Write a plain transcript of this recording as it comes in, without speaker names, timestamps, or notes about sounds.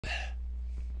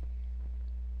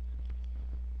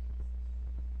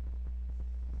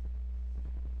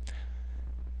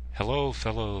Hello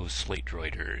fellow Slate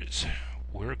Droiders.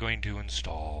 We're going to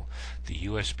install the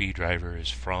USB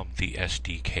drivers from the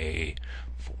SDK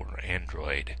for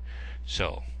Android.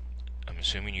 So, I'm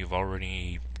assuming you've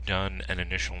already done an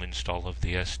initial install of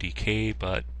the SDK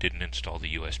but didn't install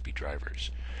the USB drivers.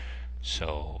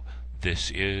 So, this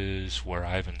is where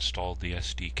I've installed the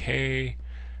SDK,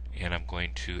 and I'm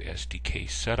going to SDK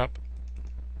setup.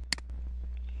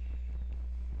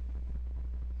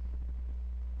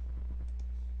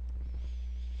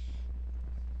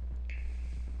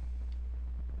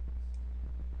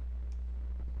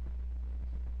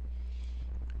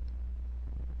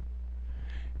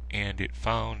 And it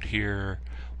found here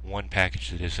one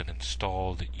package that isn't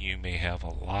installed. You may have a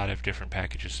lot of different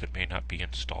packages that may not be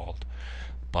installed,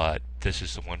 but this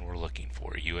is the one we're looking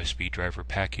for, USB driver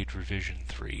package revision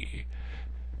 3.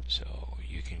 So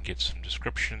you can get some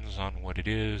descriptions on what it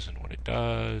is and what it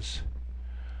does.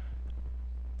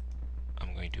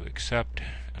 I'm going to accept,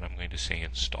 and I'm going to say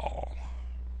install.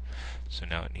 So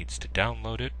now it needs to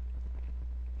download it,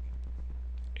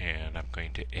 and I'm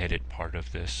going to edit part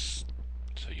of this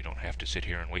so you don't have to sit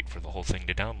here and wait for the whole thing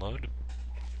to download.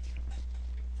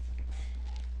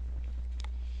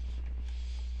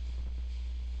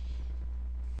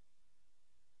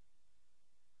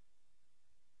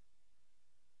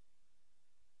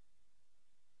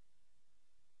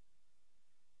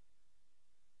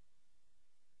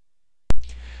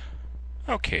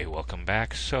 Okay, welcome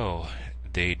back. So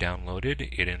they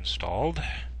downloaded, it installed.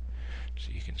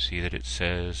 So you can see that it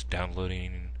says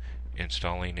downloading,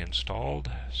 installing, installed.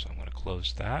 So I'm going to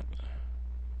close that.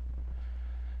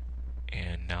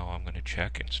 And now I'm going to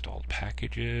check installed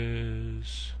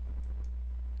packages.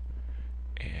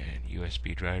 And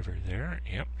USB driver there.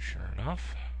 Yep, sure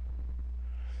enough.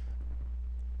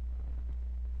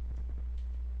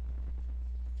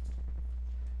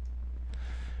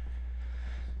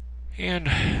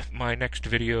 And my next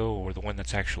video, or the one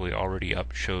that's actually already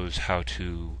up, shows how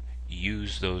to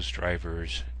use those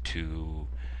drivers to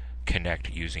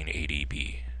connect using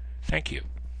ADB. Thank you.